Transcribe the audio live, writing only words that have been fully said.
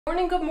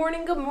Morning, good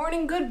morning, good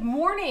morning, good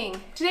morning.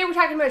 Today we're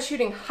talking about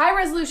shooting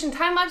high-resolution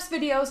time-lapse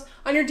videos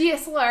on your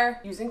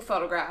DSLR using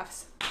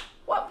photographs.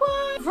 What?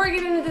 Before I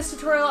get into this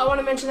tutorial, I want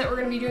to mention that we're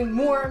going to be doing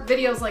more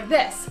videos like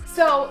this.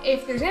 So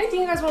if there's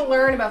anything you guys want to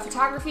learn about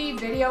photography,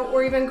 video,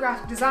 or even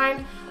graphic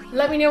design,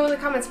 let me know in the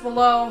comments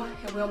below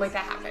and we'll make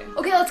that happen.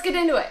 Okay, let's get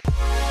into it.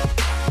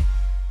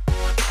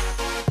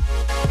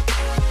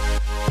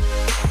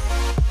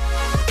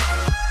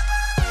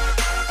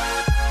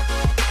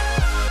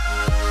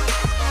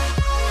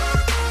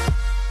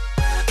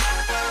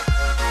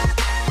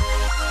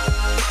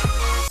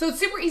 So it's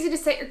super easy to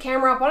set your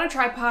camera up on a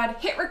tripod,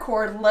 hit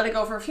record, let it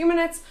go for a few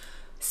minutes,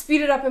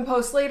 speed it up in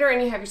post later,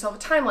 and you have yourself a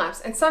time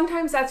lapse. And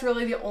sometimes that's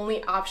really the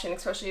only option,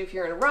 especially if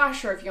you're in a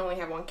rush or if you only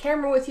have one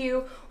camera with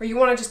you, or you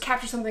want to just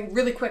capture something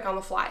really quick on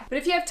the fly. But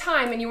if you have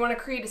time and you want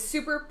to create a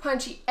super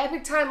punchy,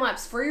 epic time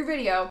lapse for your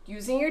video,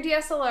 using your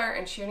DSLR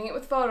and shooting it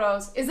with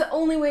photos is the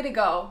only way to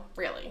go,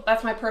 really.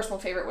 That's my personal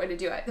favorite way to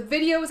do it. The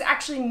video is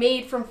actually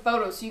made from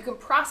photos, so you can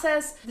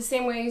process the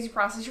same way as you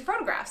process your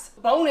photographs.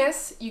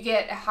 Bonus, you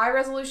get a high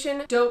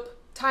resolution, dope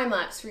time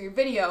lapse for your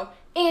video,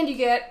 and you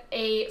get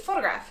a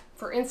photograph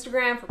for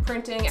Instagram, for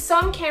printing.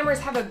 Some cameras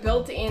have a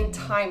built-in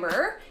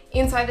timer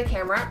inside the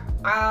camera.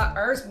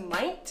 Ours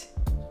might.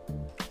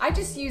 I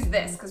just use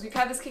this because we've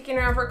had this kicking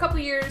around for a couple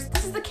years.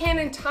 This is the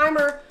Canon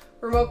timer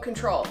remote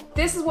control.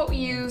 This is what we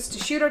use to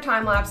shoot our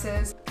time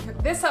lapses.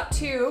 Hook this up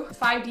to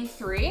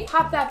 5D3,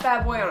 pop that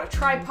bad boy on a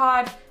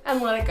tripod,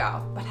 and let it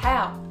go. But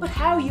how? But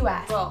how, you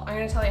ask? Well, I'm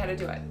gonna tell you how to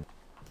do it.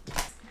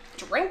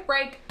 Drink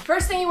break.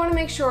 First thing you want to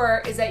make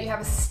sure is that you have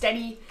a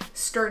steady,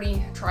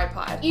 sturdy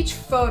tripod. Each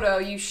photo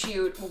you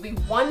shoot will be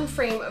one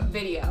frame of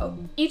video.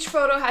 Each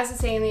photo has to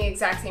stay in the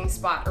exact same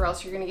spot or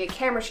else you're going to get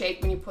camera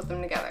shake when you put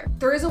them together.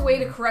 There is a way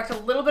to correct a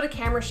little bit of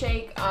camera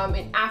shake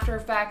in After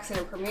Effects and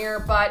in Premiere,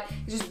 but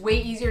it's just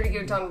way easier to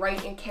get it done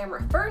right in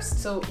camera first,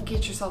 so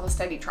get yourself a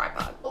steady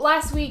tripod.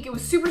 Last week it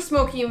was super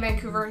smoky in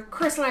Vancouver.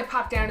 Chris and I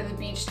popped down to the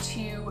beach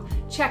to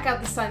check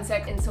out the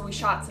sunset, and so we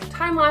shot some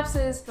time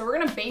lapses. So we're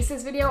going to base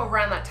this video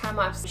around that time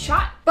lapse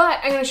shot, but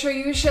I'm going to show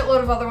you a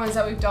shitload of other ones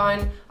that we've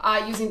done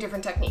using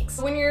different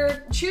techniques. When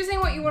you're choosing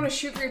what you want to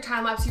shoot for your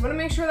time lapse, you want to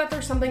make sure that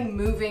there's something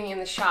moving in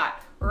the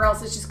shot, or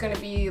else it's just going to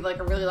be like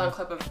a really long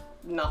clip of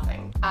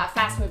nothing.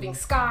 Fast moving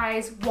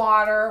skies,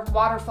 water,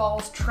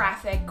 waterfalls,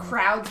 traffic,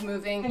 crowds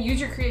moving. Use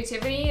your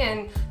creativity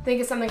and think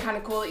of something kind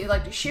of cool that you'd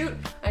like to shoot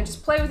and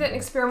just play with it and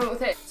experiment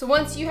with it. So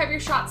once you have your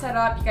shot set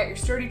up, you got your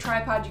sturdy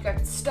tripod, you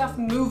got stuff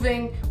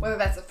moving, whether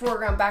that's the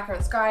foreground,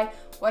 background, sky,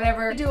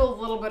 whatever, do a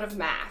little bit of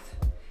math.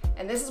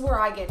 And this is where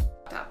I get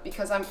up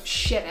because I'm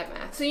shit at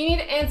math. So you need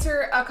to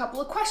answer a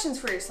couple of questions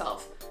for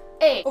yourself.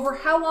 A, over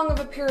how long of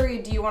a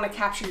period do you want to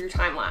capture your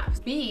time lapse?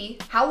 B,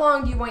 how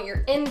long do you want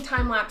your end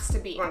time lapse to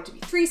be? You want it to be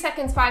 3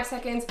 seconds, 5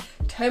 seconds,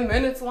 10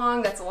 minutes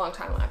long? That's a long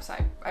time lapse.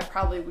 I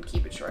probably would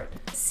keep it short.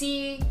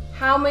 C,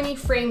 how many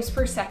frames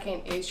per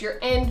second is your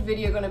end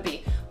video going to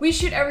be? We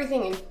shoot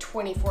everything in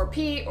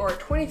 24p or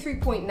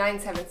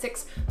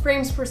 23.976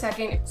 frames per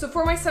second. So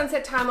for my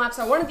sunset time lapse,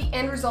 I wanted the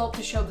end result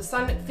to show the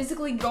sun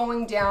physically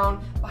going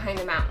down behind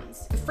the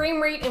mountains. The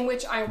frame rate in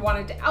which I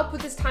wanted to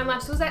output this time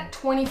lapse was at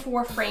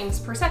 24 frames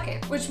per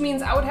second, which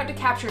means I would have to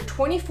capture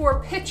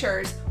 24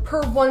 pictures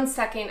per 1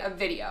 second of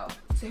video.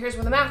 So here's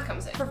where the math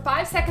comes in. For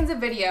 5 seconds of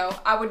video,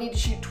 I would need to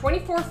shoot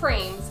 24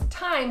 frames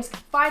times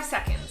 5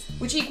 seconds,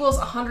 which equals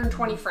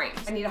 120 frames.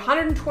 I need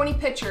 120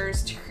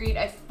 pictures to create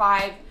a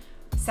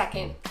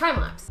 5-second time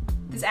lapse.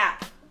 This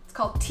app, it's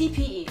called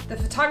TPE, the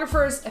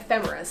Photographer's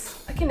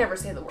Ephemeris. I can never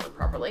say the word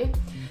properly.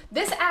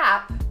 This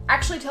app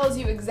actually tells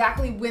you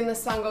exactly when the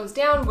sun goes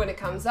down, when it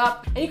comes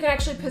up, and you can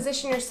actually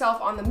position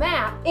yourself on the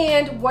map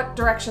and what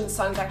direction the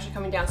sun's actually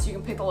coming down, so you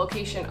can pick the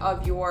location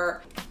of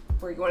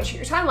where you want to shoot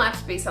your time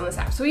lapse based on this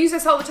app. So we use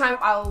this all the time.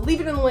 I'll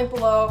leave it in the link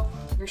below.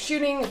 If you're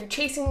shooting, if you're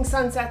chasing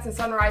sunsets and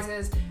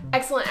sunrises,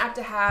 excellent app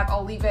to have.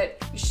 I'll leave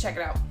it. You should check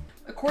it out.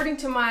 According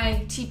to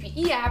my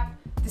TPE app,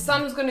 the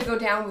sun was going to go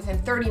down within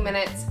 30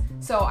 minutes.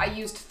 So I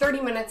used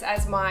 30 minutes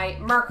as my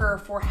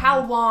marker for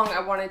how long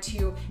I wanted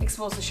to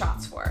expose the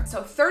shots for.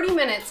 So 30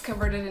 minutes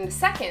converted into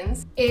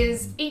seconds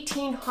is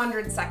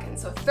 1800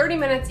 seconds. So 30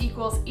 minutes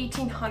equals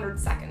 1800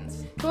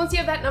 seconds. So once you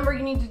have that number,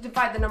 you need to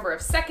divide the number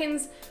of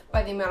seconds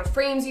by the amount of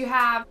frames you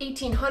have.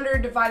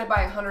 1800 divided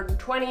by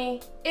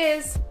 120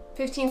 is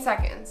 15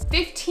 seconds.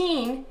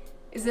 15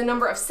 is the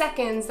number of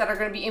seconds that are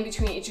going to be in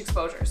between each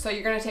exposure. So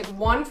you're going to take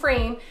 1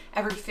 frame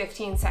every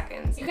 15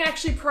 seconds. You can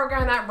actually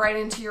program that right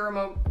into your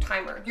remote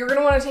timer. You're going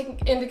to want to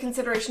take into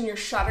consideration your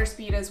shutter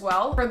speed as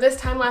well. For this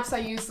time lapse, I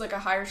used like a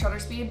higher shutter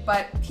speed,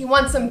 but if you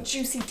want some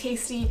juicy,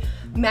 tasty,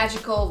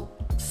 magical,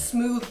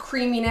 smooth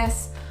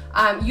creaminess,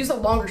 use a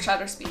longer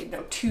shutter speed,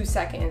 2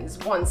 seconds,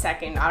 1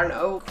 second, I don't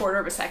know, 1/4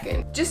 of a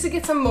second, just to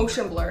get some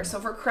motion blur. So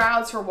for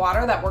crowds, for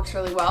water, that works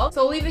really well.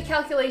 So I'll leave the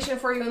calculation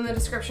for you in the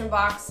description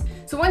box.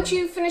 So once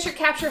you finish your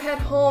capture, head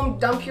home,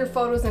 dump your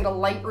photos into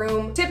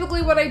Lightroom.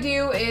 Typically what I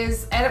do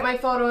is edit my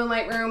photo in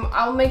Lightroom.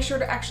 I'll make sure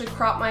to actually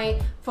crop my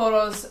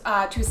photos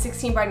to a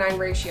 16:9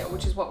 ratio,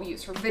 which is what we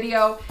use for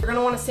video. You're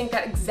gonna wanna sync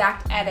that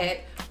exact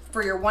edit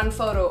for your one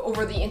photo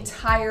over the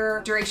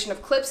entire duration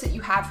of clips that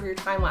you have for your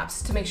time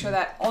lapse to make sure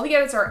that all the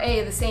edits are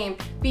A, the same,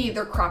 B,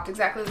 they're cropped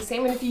exactly the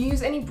same, and if you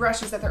use any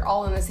brushes that they're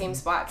all in the same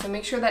spot. So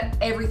make sure that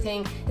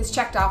everything is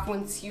checked off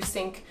once you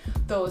sync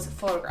those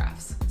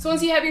photographs. So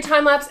once you have your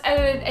time lapse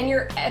edited and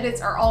your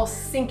edits are all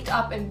synced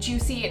up and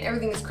juicy and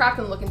everything is cropped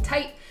and looking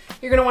tight,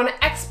 you're gonna wanna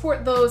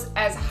export those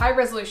as high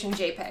resolution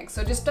JPEGs.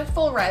 So just a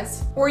full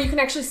res, or you can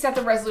actually set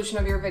the resolution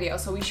of your video.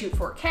 So we shoot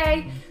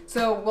 4K,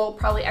 so we'll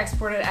probably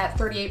export it at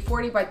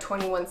 3840 by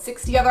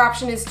 2160. The other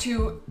option is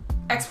to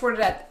export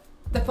it at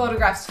the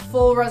photograph's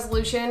full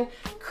resolution,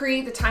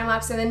 create the time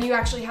lapse, and then you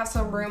actually have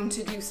some room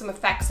to do some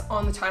effects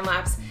on the time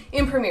lapse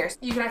in Premiere.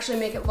 You can actually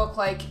make it look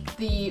like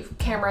the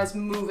camera is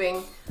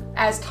moving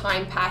as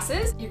time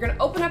passes. You're gonna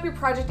open up your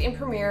project in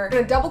Premiere, you're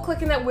gonna double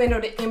click in that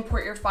window to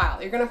import your file.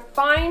 You're gonna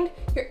find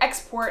your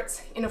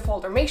exports in a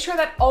folder. Make sure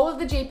that all of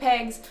the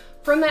JPEGs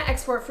from that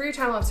export for your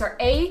time lapse are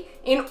A,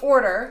 in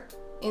order,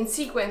 in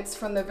sequence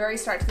from the very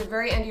start to the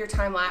very end of your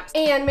time lapse,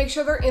 and make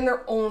sure they're in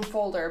their own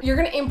folder. You're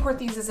gonna import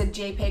these as a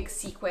JPEG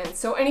sequence,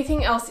 so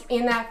anything else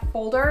in that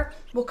folder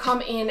will come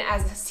in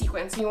as a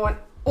sequence. You want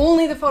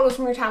only the photos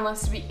from your time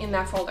lapse to be in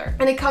that folder.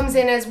 And it comes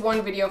in as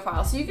one video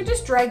file. So you can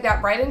just drag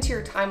that right into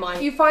your timeline.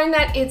 If you find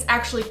that it's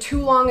actually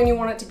too long and you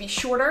want it to be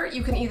shorter,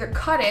 you can either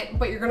cut it,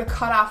 but you're gonna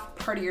cut off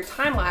part of your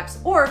time lapse,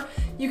 or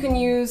you can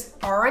use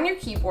R on your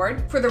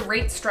keyboard for the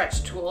rate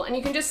stretch tool, and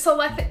you can just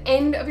select the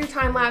end of your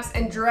time lapse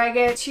and drag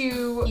it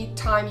to the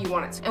time you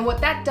want it to. And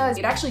what that does,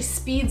 it actually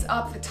speeds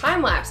up the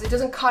time lapse. It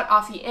doesn't cut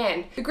off the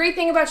end. The great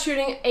thing about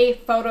shooting a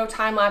photo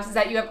time lapse is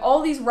that you have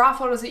all these raw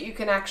photos that you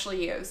can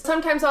actually use.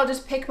 Sometimes I'll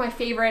just pick my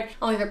favorite.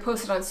 I'll either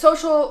post it on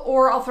social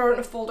or I'll throw it in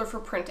a folder for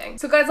printing.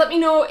 So guys, let me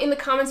know in the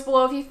comments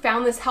below if you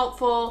found this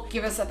helpful.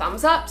 Give us a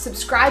thumbs up,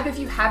 subscribe if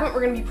you haven't.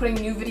 We're gonna be putting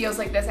new videos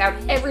like this out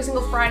every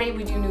single Friday.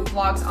 We do new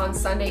vlogs on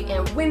Sunday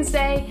and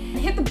Wednesday. And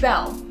hit the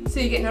bell so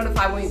you get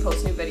notified when we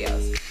post new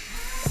videos.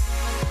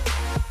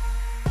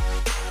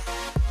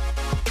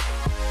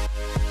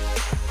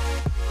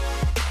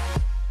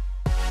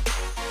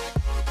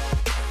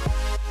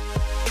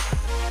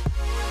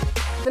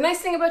 The nice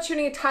thing about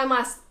shooting a time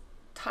lapse,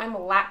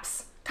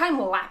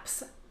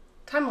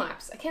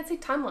 I can't say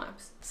time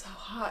lapse. So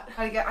hot.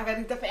 I gotta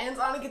get the fans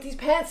on and get these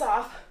pants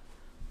off.